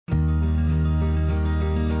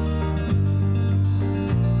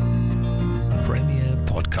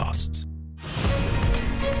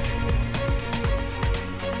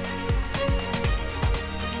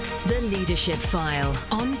Leadership File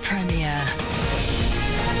on Premier.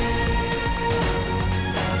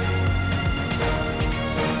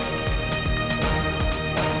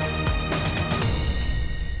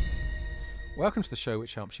 Welcome to the show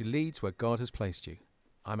which helps you lead where God has placed you.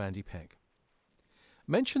 I'm Andy Peck.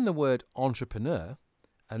 Mention the word entrepreneur,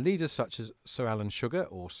 and leaders such as Sir Alan Sugar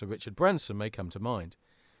or Sir Richard Branson may come to mind.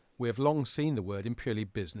 We have long seen the word in purely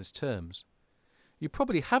business terms. You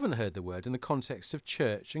probably haven't heard the word in the context of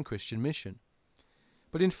church and Christian mission.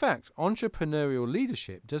 But in fact, entrepreneurial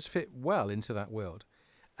leadership does fit well into that world.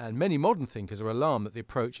 And many modern thinkers are alarmed that the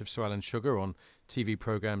approach of Sir Alan Sugar on TV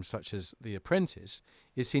programmes such as The Apprentice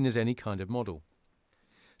is seen as any kind of model.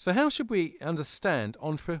 So how should we understand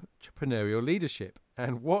entrepreneurial leadership,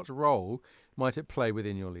 and what role might it play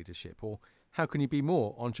within your leadership, or how can you be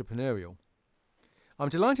more entrepreneurial? I'm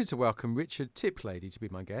delighted to welcome Richard Tiplady to be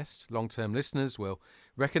my guest. Long-term listeners will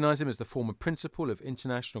recognise him as the former principal of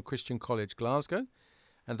International Christian College Glasgow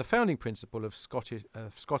and the founding principal of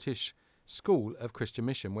Scottish School of Christian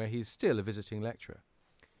Mission, where he's still a visiting lecturer.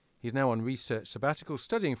 He's now on research sabbatical,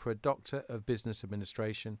 studying for a Doctor of Business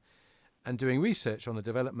Administration and doing research on the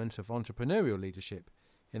development of entrepreneurial leadership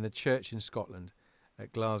in the church in Scotland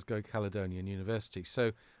at Glasgow Caledonian University.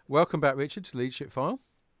 So welcome back, Richard, to Leadership File.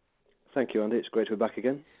 Thank you, Andy. It's great to be back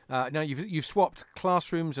again. Now you've swapped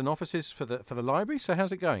classrooms and offices for the library. So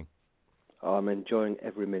how's it going? I'm enjoying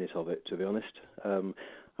every minute of it, to be honest.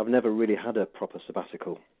 I've never really had a proper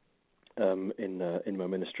sabbatical in my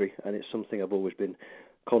ministry, and it's something I've always been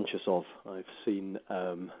conscious of. I've seen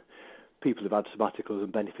people who've had sabbaticals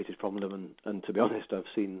and benefited from them, and to be honest, I've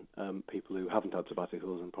seen people who haven't had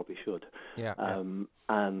sabbaticals and probably should. Yeah.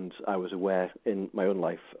 And I was aware in my own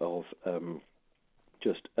life of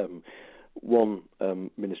just one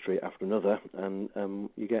ministry after another, and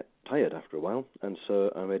you get tired after a while, and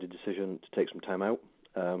so I made a decision to take some time out,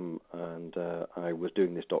 and I was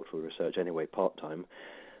doing this doctoral research anyway part-time,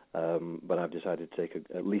 but I've decided to take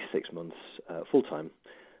at least 6 months full-time,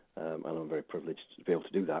 and I'm very privileged to be able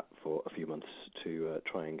to do that for a few months to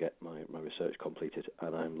try and get my research completed,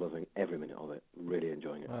 and I'm loving every minute of it, really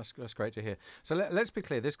enjoying it. That's great to hear. So let's be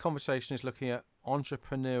clear, this conversation is looking at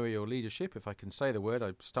entrepreneurial leadership, if I can say the word.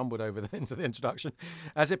 I stumbled over into the introduction,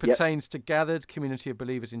 as it pertains to gathered community of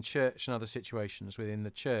believers in church and other situations within the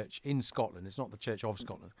church in Scotland. It's not the Church of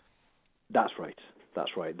Scotland. That's right.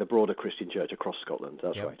 That's right. The broader Christian church across Scotland.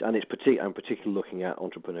 That's Yep. right. And I'm particularly looking at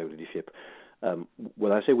entrepreneurial leadership.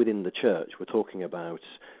 When I say within the church, we're talking about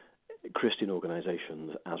Christian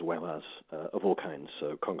organisations as well as of all kinds.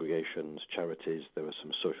 So congregations, charities. There are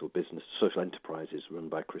some social enterprises run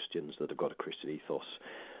by Christians that have got a Christian ethos.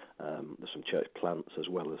 There's some church plants as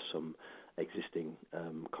well as some existing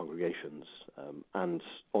congregations. And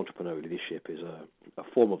entrepreneurial leadership is a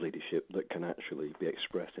form of leadership that can actually be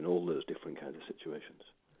expressed in all those different kinds of situations.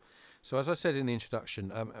 So as I said in the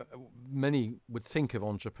introduction, many would think of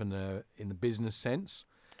entrepreneur in the business sense.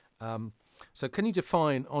 So can you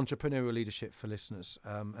define entrepreneurial leadership for listeners,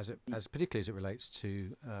 as particularly as it relates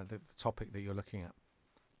to the topic that you're looking at?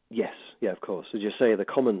 Yes, yeah, of course. As you say, the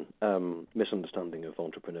common misunderstanding of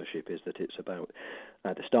entrepreneurship is that it's about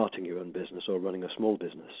either starting your own business or running a small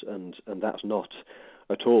business, and that's not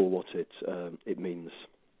at all what it means.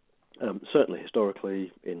 Certainly,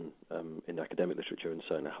 historically, in academic literature and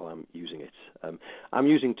so on, how I'm using it, I'm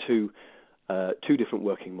using two different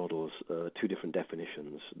working models, two different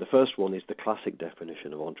definitions. The first one is the classic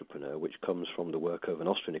definition of entrepreneur, which comes from the work of an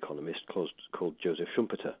Austrian economist called Joseph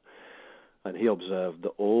Schumpeter. And he observed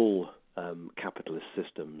that all capitalist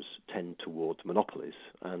systems tend towards monopolies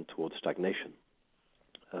and towards stagnation.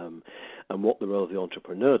 And what the role of the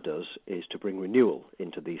entrepreneur does is to bring renewal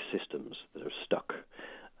into these systems that are stuck.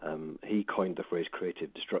 He coined the phrase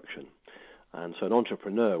creative destruction. And so an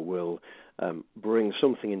entrepreneur will bring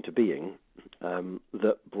something into being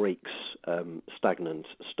that breaks stagnant,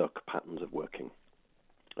 stuck patterns of working.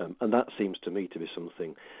 And that seems to me to be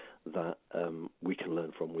something that we can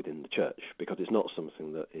learn from within the church, because it's not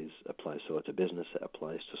something that applies solely to business. It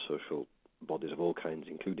applies to social bodies of all kinds,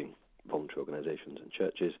 including voluntary organisations and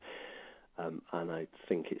churches. And I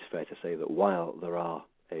think it's fair to say that while there are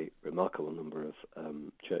a remarkable number of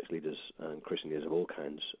church leaders and Christian leaders of all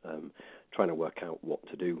kinds trying to work out what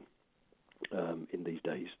to do in these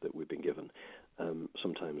days that we've been given,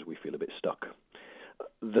 sometimes we feel a bit stuck.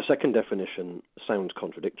 The second definition sounds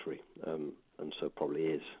contradictory, and so probably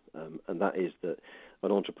is, and that is that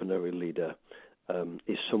an entrepreneurial leader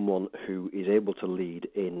is someone who is able to lead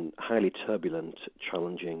in highly turbulent,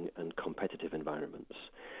 challenging and competitive environments,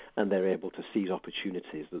 and they're able to seize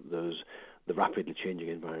opportunities that the rapidly changing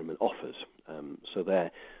environment offers. So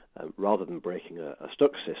Rather than breaking a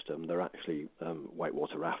stuck system, they're actually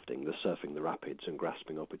whitewater rafting, they're surfing the rapids and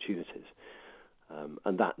grasping opportunities.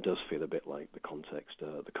 And that does feel a bit like the context,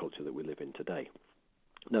 the culture that we live in today.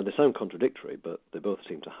 Now, they sound contradictory, but they both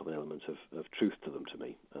seem to have an element of truth to them to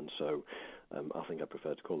me. And so I think I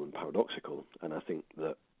prefer to call them paradoxical. And I think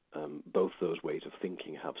that both those ways of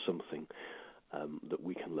thinking have something that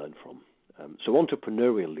we can learn from. So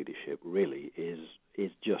entrepreneurial leadership really is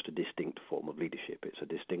just a distinct form of leadership. It's a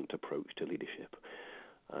distinct approach to leadership.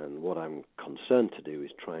 And what I'm concerned to do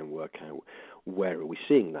is try and work out where are we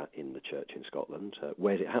seeing that in the church in Scotland,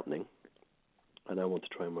 where is it happening? And I want to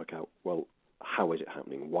try and work out, well, how is it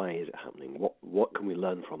happening? Why is it happening? What can we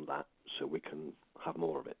learn from that so we can have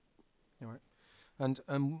more of it? All right. And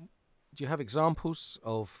do you have examples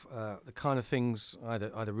of the kind of things,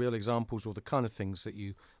 either real examples or the kind of things that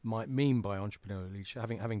you might mean by entrepreneurial leadership,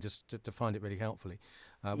 having just defined it really helpfully?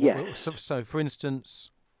 Yes. So, for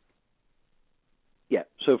instance... Yeah.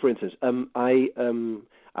 So, for instance,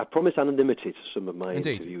 I promised anonymity to some of my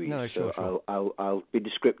interviewees. No, sure. I'll be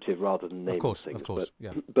descriptive rather than name things. Of course,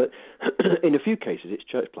 yeah. But in a few cases, it's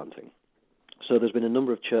church planting. So there's been a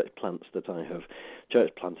number of church planters that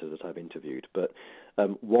I've interviewed, but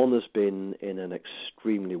one has been in an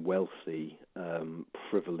extremely wealthy,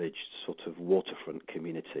 privileged sort of waterfront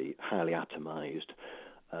community, highly atomized,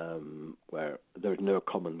 where there is no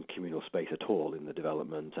common communal space at all in the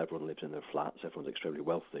development. Everyone lives in their flats, everyone's extremely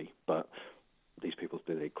wealthy, but these people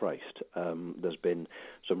still need Christ. There's been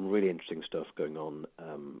some really interesting stuff going on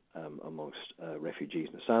amongst refugees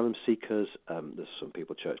and asylum seekers. There's some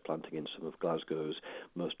people church planting in some of Glasgow's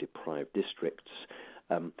most deprived districts.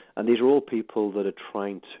 And these are all people that are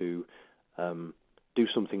trying to do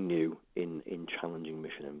something new in challenging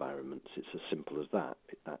mission environments. It's as simple as that.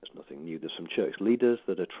 That's nothing new. There's some church leaders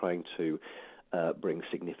that are trying to bring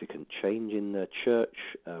significant change in their church.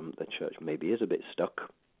 Their church maybe is a bit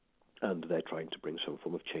stuck, and they're trying to bring some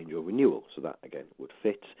form of change or renewal. So that, again, would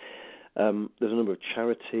fit. There's a number of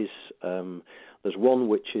charities. There's one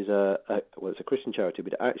which is it's a Christian charity,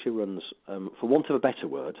 but it actually runs, for want of a better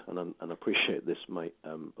word, and I appreciate this might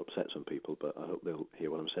upset some people, but I hope they'll hear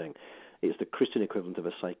what I'm saying. It's the Christian equivalent of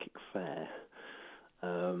a psychic fair.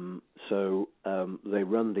 So they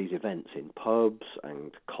run these events in pubs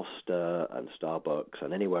and Costa and Starbucks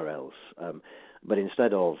and anywhere else. But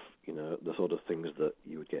instead of, the sort of things that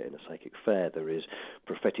you would get in a psychic fair, there is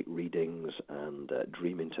prophetic readings and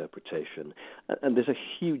dream interpretation. And there's a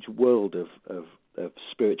huge world of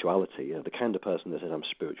spirituality, the kind of person that says, I'm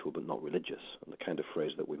spiritual but not religious, and the kind of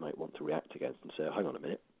phrase that we might want to react against and say, hang on a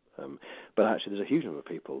minute. But actually there's a huge number of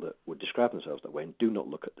people that would describe themselves that way and do not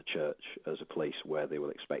look at the church as a place where they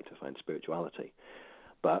will expect to find spirituality.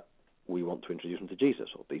 But we want to introduce them to Jesus,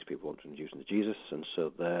 or these people want to introduce them to Jesus, and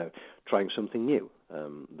so they're trying something new.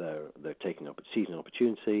 They're taking up seizing an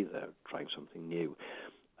opportunity. They're trying something new.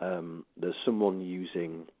 There's someone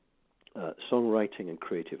using songwriting and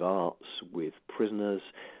creative arts with prisoners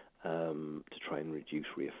to try and reduce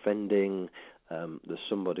reoffending. There's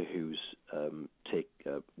somebody who's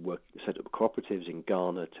set up cooperatives in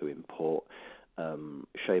Ghana to import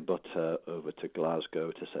shea butter over to Glasgow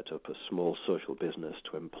to set up a small social business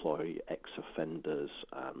to employ ex-offenders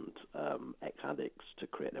and ex-addicts to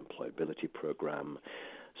create an employability program.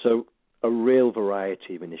 So a real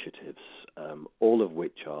variety of initiatives, all of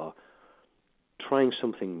which are trying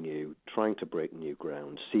something new, trying to break new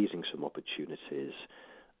ground, seizing some opportunities,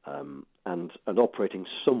 and operating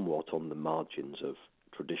somewhat on the margins of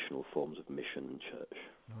traditional forms of mission and church.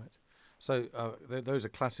 Right. So those are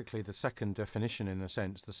classically the second definition, in a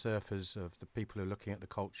sense, the surfers of the people who are looking at the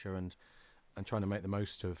culture and trying to make the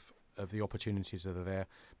most of the opportunities that are there.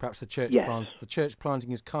 Perhaps the church the church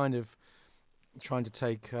planting is kind of trying to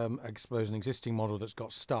take, I suppose, an existing model that's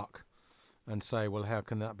got stuck and say, well, how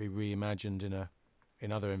can that be reimagined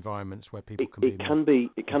in other environments where people can be?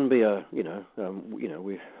 It can be a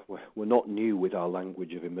we're not new with our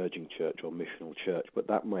language of emerging church or missional church, but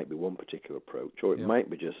that might be one particular approach, or it might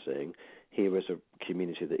be just saying, here is a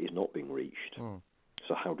community that is not being reached.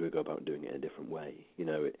 So how do we go about doing it in a different way?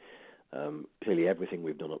 Clearly everything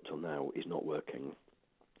we've done up till now is not working.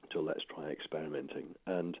 So let's try experimenting.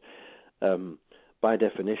 And by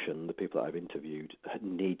definition, the people that I've interviewed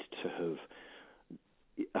need to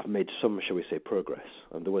have made some, shall we say, progress.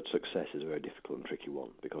 And the word success is a very difficult and tricky one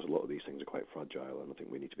because a lot of these things are quite fragile, and I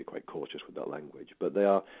think we need to be quite cautious with that language. But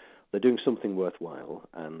they're doing something worthwhile,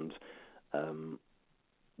 and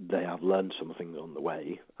they have learned something on the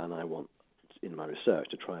way. And I want, in my research,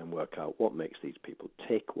 to try and work out what makes these people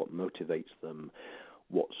tick, what motivates them,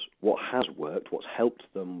 what has worked, what's helped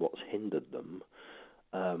them, what's hindered them,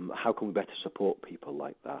 how can we better support people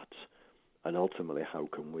like that? And ultimately, how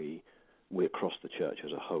can we across the church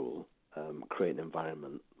as a whole, create an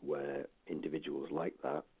environment where individuals like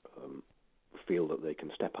that feel that they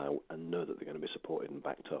can step out and know that they're going to be supported and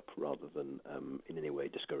backed up rather than in any way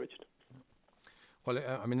discouraged. Well,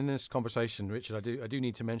 I mean, in this conversation, Richard, I do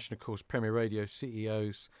need to mention, of course, Premier Radio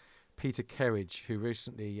CEO's Peter Kerridge, who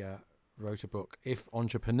recently wrote a book, If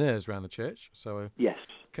Entrepreneurs Ran the Church. So yes,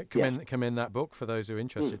 commend that book for those who are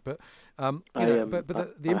interested. But I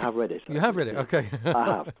have read it. You have read it, okay? I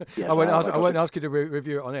have. Yes, I won't ask you to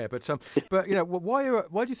review it on air. But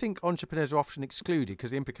why do you think entrepreneurs are often excluded?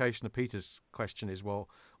 Because the implication of Peter's question is, well,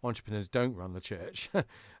 entrepreneurs don't run the church.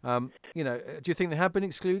 Do you think they have been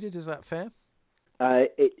excluded? Is that fair?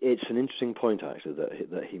 It's an interesting point actually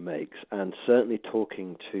that he makes, and certainly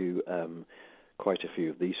talking to quite a few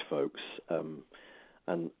of these folks,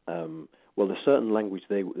 the certain language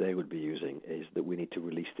they would be using is that we need to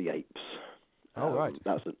release the apes. Oh, right.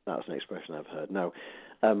 That's an expression I've heard. Now,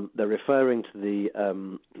 they're referring to the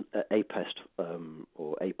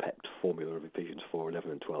or APECT formula of Ephesians 4,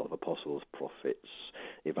 11 and 12, apostles, prophets,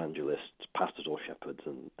 evangelists, pastors or shepherds,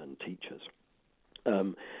 and teachers.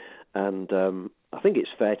 I think it's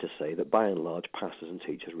fair to say that by and large, pastors and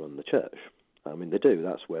teachers run the church. I mean, they do.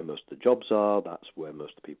 That's where most of the jobs are. That's where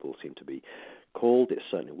most of the people seem to be called. It's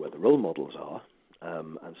certainly where the role models are.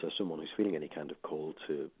 And so someone who's feeling any kind of call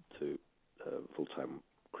to full-time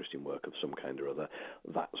Christian work of some kind or other,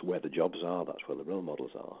 that's where the jobs are. That's where the role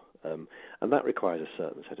models are. And that requires a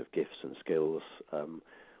certain set of gifts and skills.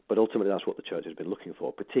 But ultimately, that's what the church has been looking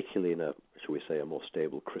for, particularly in shall we say, a more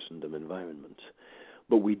stable Christendom environment.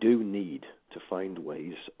 But we do need to find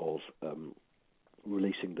ways of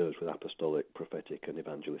releasing those with apostolic, prophetic, and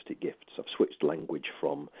evangelistic gifts. I've switched language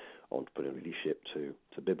from entrepreneurial leadership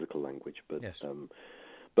to biblical language, but yes.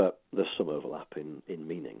 But there's some overlap in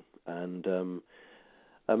meaning, and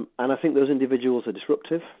I think those individuals are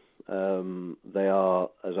disruptive. They are,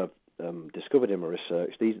 as I've discovered in my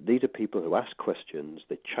research, these are people who ask questions.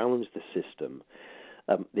 They challenge the system.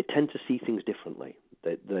 They tend to see things differently.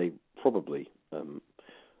 They probably.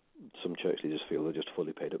 Some church leaders feel they're just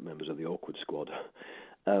fully paid up members of the awkward squad,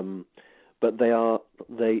 but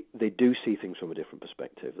they do see things from a different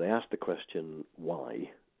perspective. They ask the question,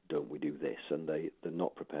 why don't we do this? And they're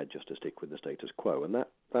not prepared just to stick with the status quo, and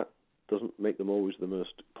that doesn't make them always the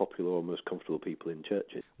most popular or most comfortable people in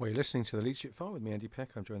churches. Well, you're listening to the Leadership File with me, Andy Peck.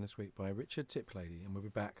 I'm joined this week by Richard Tiplady, and we'll be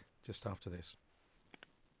back just after this.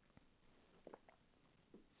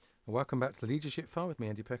 Welcome back to the Leadership File with me,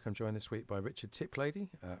 Andy Peck. I'm joined this week by Richard Tiplady.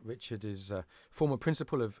 Richard is former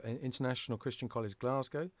principal of International Christian College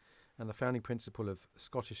Glasgow and the founding principal of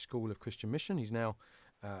Scottish School of Christian Mission. He's now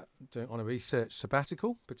on a research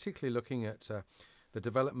sabbatical, particularly looking at the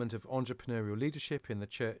development of entrepreneurial leadership in the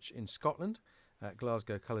church in Scotland at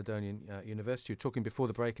Glasgow Caledonian University. We were talking before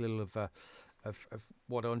the break a little of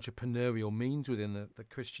what entrepreneurial means within the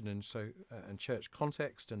Christian and church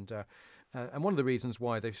context, and one of the reasons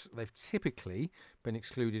why they've typically been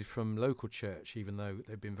excluded from local church, even though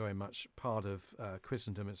they've been very much part of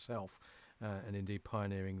Christendom itself, and indeed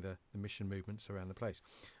pioneering the mission movements around the place.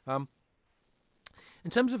 In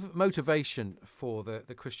terms of motivation for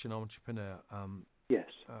the Christian entrepreneur, yes,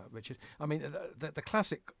 Richard, I mean the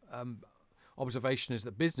classic observation is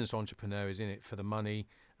that business entrepreneur is in it for the money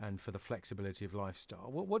and for the flexibility of lifestyle.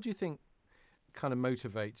 What do you think kind of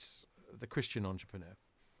motivates the Christian entrepreneur?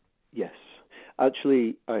 Yes.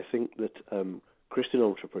 Actually, I think that Christian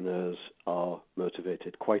entrepreneurs are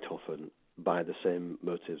motivated quite often by the same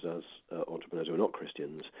motives as entrepreneurs who are not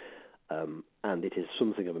Christians, and it is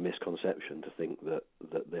something of a misconception to think that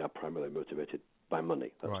they are primarily motivated by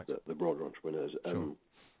money. That's right. the broader entrepreneurs. Sure.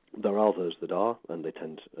 There are those that are, and they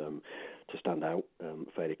tend to stand out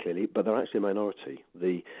fairly clearly, but they're actually a minority.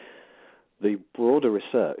 The broader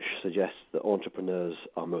research suggests that entrepreneurs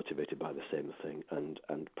are motivated by the same thing,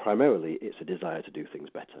 and primarily it's a desire to do things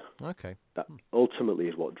better. Okay. That ultimately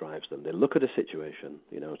is what drives them. They look at a situation,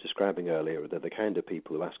 I was describing earlier, they're the kind of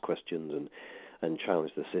people who ask questions and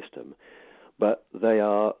challenge the system, but they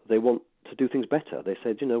want to do things better. They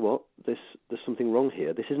say, do you know what, there's something wrong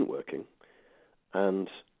here, this isn't working.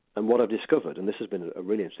 And what I've discovered, and this has been a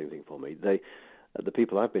really interesting thing for me, the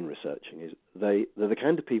people I've been researching, is they're the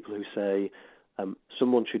kind of people who say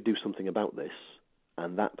someone should do something about this,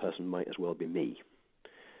 and that person might as well be me.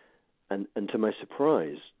 And to my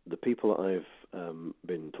surprise, the people I've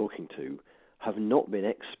been talking to have not been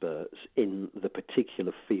experts in the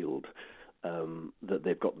particular field that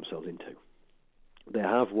they've got themselves into. They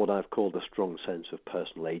have what I've called a strong sense of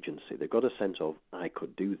personal agency. They've got a sense of, I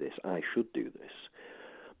could do this, I should do this.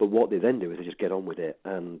 But what they then do is they just get on with it,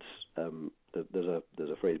 and there's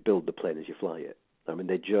a phrase: "Build the plane as you fly it." I mean,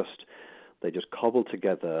 they just cobble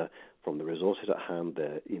together from the resources at hand,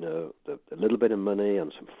 the little bit of money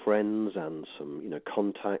and some friends and some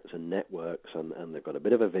contacts and networks, and they've got a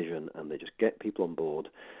bit of a vision, and they just get people on board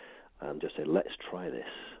and just say, let's try this.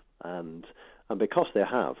 And because they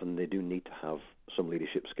have, and they do need to have some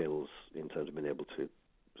leadership skills in terms of being able to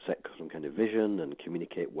set some kind of vision and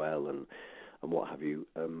communicate well and what have you,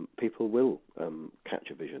 people will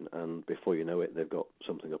catch a vision, and before you know it, they've got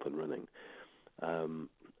something up and running.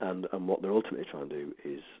 And what they're ultimately trying to do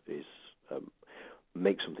is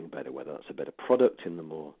make something better, whether that's a better product in the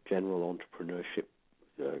more general entrepreneurship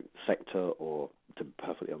sector, or, to be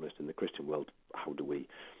perfectly honest, in the Christian world, how do we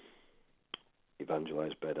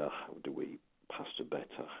evangelize better? How do we pastor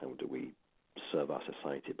better? How do we serve our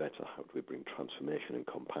society better? How do we bring transformation and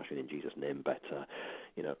compassion in Jesus' name better?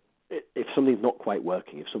 If something's not quite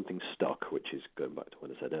working, if something's stuck, which is going back to what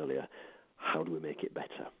I said earlier, how do we make it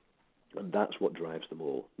better? And that's what drives them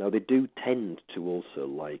all. Now, they do tend to also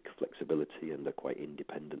like flexibility, and they're quite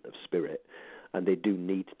independent of spirit, and they do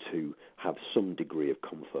need to have some degree of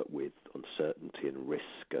comfort with uncertainty and risk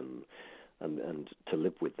and to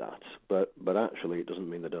live with that. But actually, it doesn't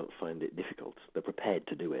mean they don't find it difficult. They're prepared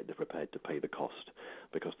to do it. They're prepared to pay the cost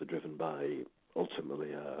because they're driven by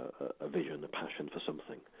ultimately a vision, a passion for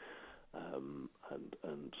something.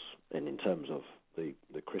 And in terms of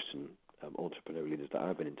the Christian entrepreneurial leaders that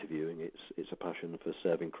I've been interviewing, it's a passion for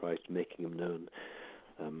serving Christ, making him known,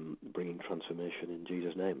 bringing transformation in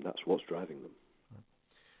Jesus' name. That's what's driving them.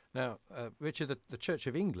 Now, Richard, the Church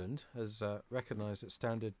of England has recognised that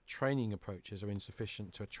standard training approaches are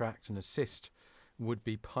insufficient to attract and assist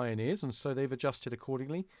would-be pioneers, and so they've adjusted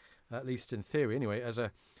accordingly, at least in theory anyway, as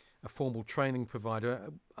a formal training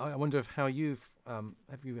provider. I wonder if how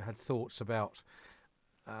have you had thoughts about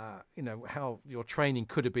how your training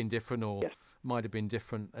could have been different, or Yes. might have been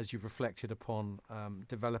different as you've reflected upon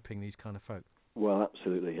developing these kind of folk? Well,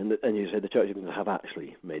 absolutely. And you said the Church of England have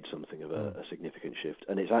actually made something of a significant shift.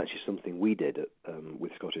 And it's actually something we did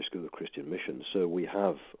with Scottish School of Christian Mission. So we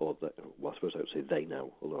have, I suppose I would say they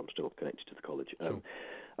now, although I'm still connected to the college, Sure.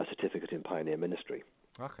 a certificate in pioneer ministry.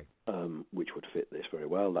 Okay. Which would fit this very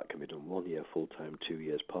well. That can be done 1 year full-time, 2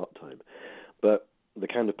 years part-time. But the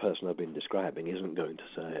kind of person I've been describing isn't going to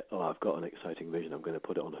say, I've got an exciting vision, I'm going to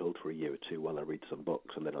put it on hold for a year or two while I read some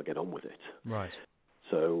books and then I'll get on with it. Right.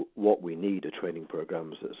 So what we need are training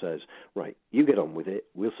programs that says, right, you get on with it,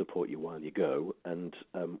 we'll support you while you go, and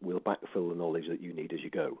we'll backfill the knowledge that you need as you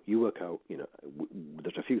go. You work out,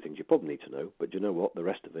 there's a few things you probably need to know, but you know what? The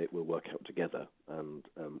rest of it we'll work out together, and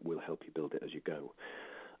we'll help you build it as you go.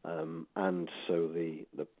 And so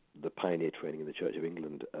the pioneer training in the Church of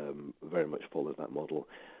England very much follows that model,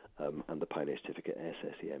 and the Pioneer Certificate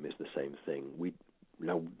SSEM is the same thing.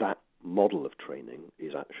 That model of training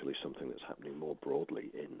is actually something that's happening more broadly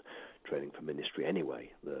in training for ministry anyway.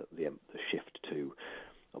 The shift to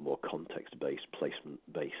a more context-based,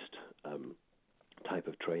 placement-based type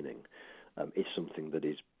of training is something that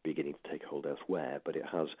is beginning to take hold elsewhere, but it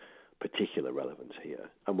has particular relevance here.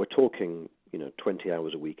 And we're talking, 20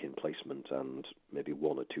 hours a week in placement and maybe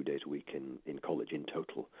 1 or 2 days a week in college in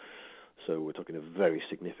total. So we're talking a very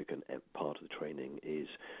significant part of the training is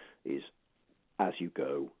as you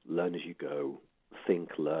go, learn as you go,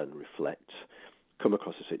 think, learn, reflect, come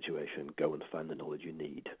across a situation, go and find the knowledge you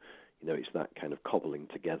need. It's that kind of cobbling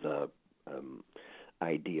together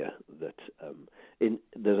idea that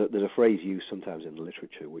there's a phrase used sometimes in the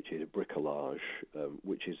literature, which is bricolage,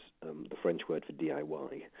 which is the French word for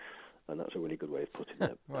DIY, and that's a really good way of putting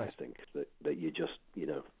it. Right. I think that you just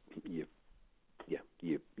you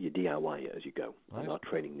DIY it as you go, and our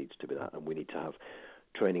training needs to be that, and we need to have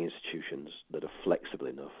training institutions that are flexible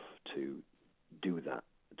enough to do that,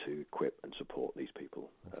 to equip and support these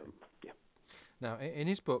people. Okay. Now, in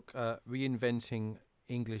his book, Reinventing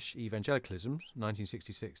English Evangelicalism,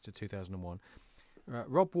 1966 to 2001,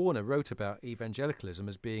 Rob Warner wrote about evangelicalism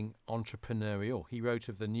as being entrepreneurial. He wrote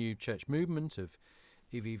of the new church movement, of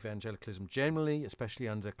evangelicalism generally, especially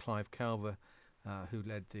under Clive Calver, who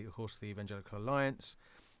led the Evangelical Alliance.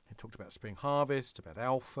 He talked about Spring Harvest, about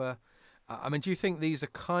Alpha. Do you think these are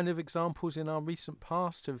kind of examples in our recent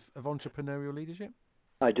past of entrepreneurial leadership?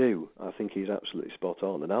 I do. I think he's absolutely spot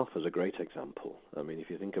on. And Alpha's a great example. If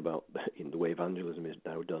you think about the way evangelism is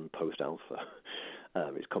now done post-Alpha,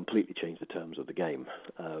 it's completely changed the terms of the game.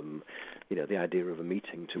 The idea of a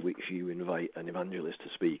meeting to which you invite an evangelist to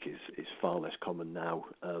speak is far less common now.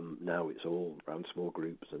 Now it's all around small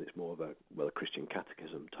groups, and it's more of a Christian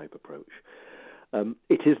catechism type approach.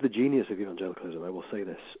 It is the genius of evangelicalism, I will say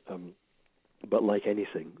this. But like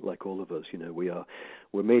anything, like all of us,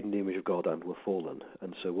 we're made in the image of God and we're fallen.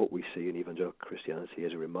 And so what we see in evangelical Christianity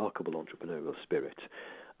is a remarkable entrepreneurial spirit.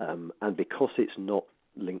 And because it's not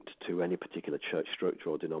linked to any particular church structure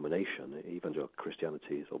or denomination, evangelical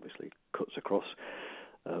Christianity is obviously cuts across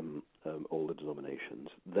all the denominations,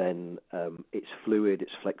 then it's fluid,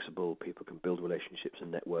 it's flexible, people can build relationships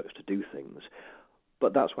and networks to do things.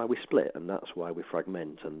 But that's why we split, and that's why we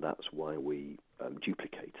fragment, and that's why we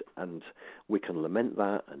duplicate. And we can lament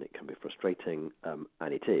that, and it can be frustrating, and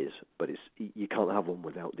it is, but you can't have one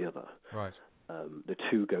without the other. Right. The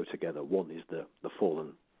two go together. One is the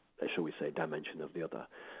fallen, shall we say, dimension of the other.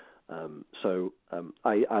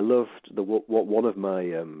 I loved what one of my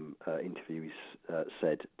interviewees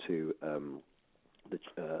said to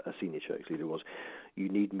a senior church leader was, "You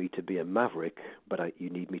need me to be a maverick, but you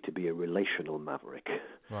need me to be a relational maverick."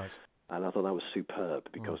 Right. And I thought that was superb,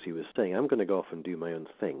 because he was saying, I'm going to go off and do my own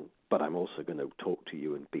thing, but I'm also going to talk to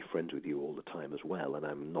you and be friends with you all the time as well, and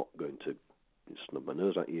I'm not going to snub my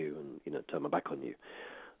nose at you and turn my back on you.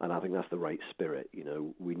 And I think that's the right spirit.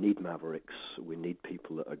 We need mavericks. We need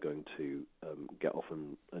people that are going to get off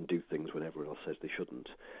and do things when everyone else says they shouldn't.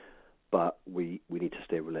 But we need to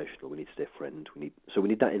stay relational. We need to stay friend. We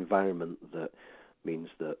need that environment that means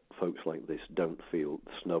that folks like this don't feel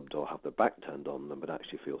snubbed or have their back turned on them, but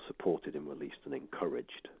actually feel supported and released and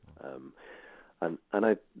encouraged.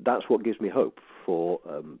 That's what gives me hope for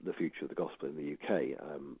the future of the gospel in the UK.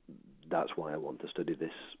 That's why I want to study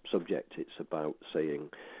this subject. It's about saying,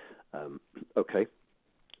 okay,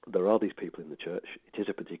 there are these people in the church. It is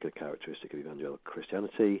a particular characteristic of evangelical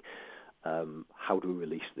Christianity. How do we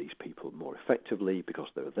release these people more effectively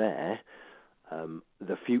because they're there?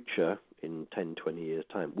 The future in 10, 20 years'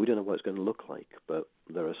 time, we don't know what it's going to look like, but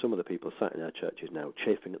there are some of the people sat in our churches now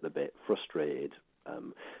chafing at the bit, frustrated,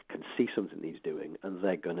 can see something needs doing, and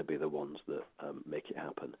they're going to be the ones that make it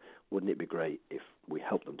happen. Wouldn't it be great if we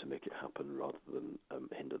help them to make it happen rather than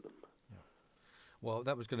hinder them? Yeah. Well,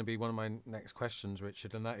 that was going to be one of my next questions,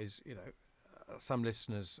 Richard, and that is, some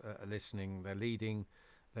listeners are listening, they're leading,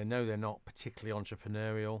 they know they're not particularly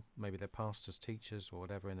entrepreneurial, maybe they're pastors, teachers or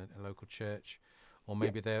whatever in a local church, or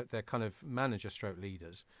maybe they're kind of manager stroke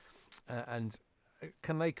leaders, and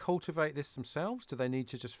can they cultivate this themselves? Do they need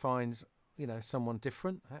to just find someone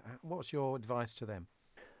different? What's your advice to them?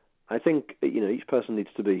 I think each person needs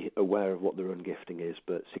to be aware of what their own gifting is,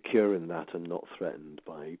 but secure in that and not threatened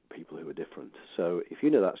by people who are different. So if you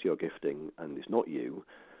know that's your gifting and it's not you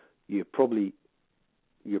probably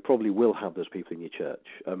will have those people in your church.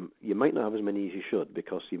 You might not have as many as you should,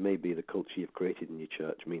 because the culture you've created in your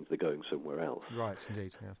church means they're going somewhere else. Right,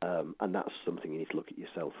 indeed. Yeah. And that's something you need to look at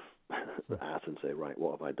yourself at and say, right,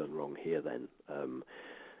 what have I done wrong here then?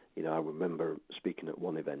 I remember speaking at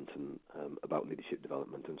one event and about leadership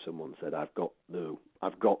development, and someone said, "I've got no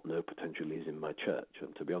potential leaders in my church."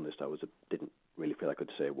 And to be honest, didn't really feel I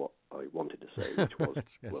could say what I wanted to say, which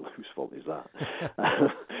was, yes. Well, whose fault is that?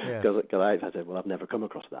 Because I said, well, I've never come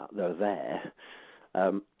across that. They're there.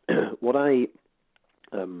 A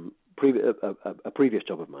previous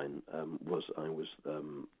job of mine was I was the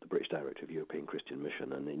British Director of European Christian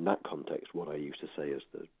Mission, and in that context, what I used to say as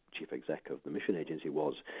the Chief Exec of the mission agency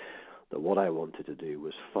was that what I wanted to do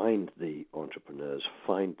was find the entrepreneurs,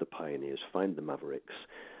 find the pioneers, find the mavericks,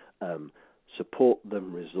 support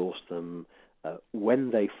them, resource them,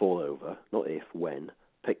 when they fall over, not if, when,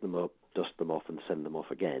 pick them up, dust them off and send them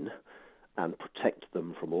off again, and protect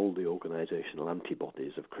them from all the organisational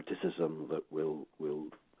antibodies of criticism that will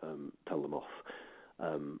tell them off,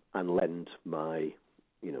 and lend my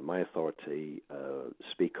authority,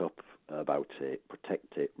 speak up about it,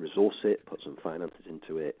 protect it, resource it, put some finances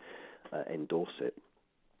into it, endorse it.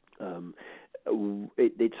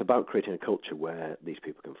 It's about creating a culture where these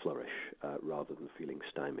people can flourish rather than feeling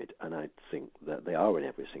stymied, and I think that they are in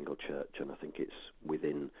every single church, and I think it's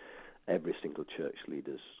within every single church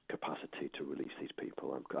leader's capacity to release these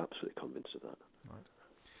people. I'm absolutely convinced of that. Right.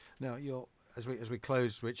 Now, as we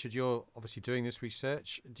close, Richard, you're obviously doing this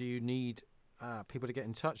research. Do you need people to get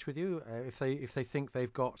in touch with you if they think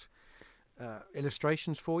they've got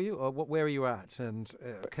illustrations for you, or where are you at? And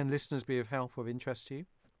can listeners be of help, of interest to you?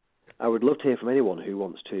 I would love to hear from anyone who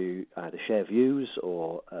wants to either share views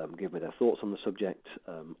or give me their thoughts on the subject,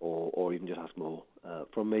 or even just ask more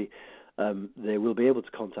from me. They will be able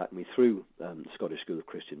to contact me through the Scottish School of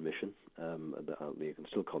Christian Mission. You can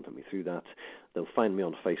still contact me through that. They'll find me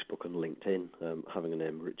on Facebook and LinkedIn. Having a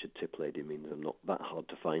name Richard Tiplady means I'm not that hard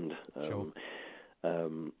to find. Sure.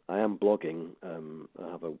 I am blogging.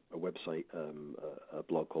 I have a website, a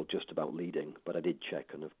blog called Just About Leading, but I did check,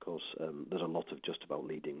 and of course there's a lot of Just About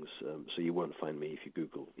Leadings, so you won't find me if you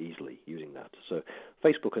Google easily using that. So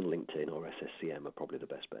Facebook and LinkedIn or SSCM are probably the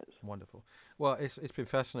best bets. Wonderful. Well, it's been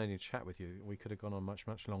fascinating to chat with you. We could have gone on much,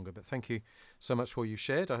 much longer, but thank you so much for what you've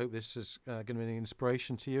shared. I hope this is going to be an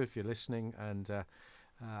inspiration to you if you're listening, and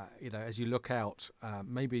as you look out,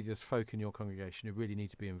 maybe there's folk in your congregation who really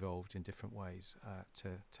need to be involved in different ways to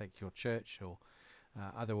take your church or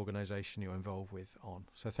other organisation you're involved with on.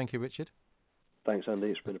 So thank you, Richard. Thanks, Andy.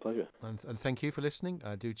 It's been a pleasure. And thank you for listening.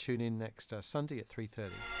 Do tune in next Sunday at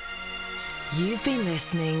 3:30. You've been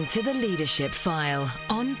listening to The Leadership File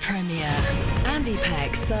on Premier. Andy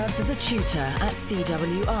Peck serves as a tutor at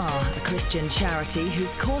CWR, a Christian charity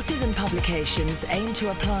whose courses and publications aim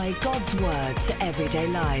to apply God's Word to everyday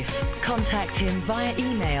life. Contact him via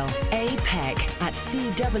email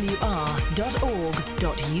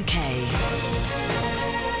apeck@cwr.org.uk.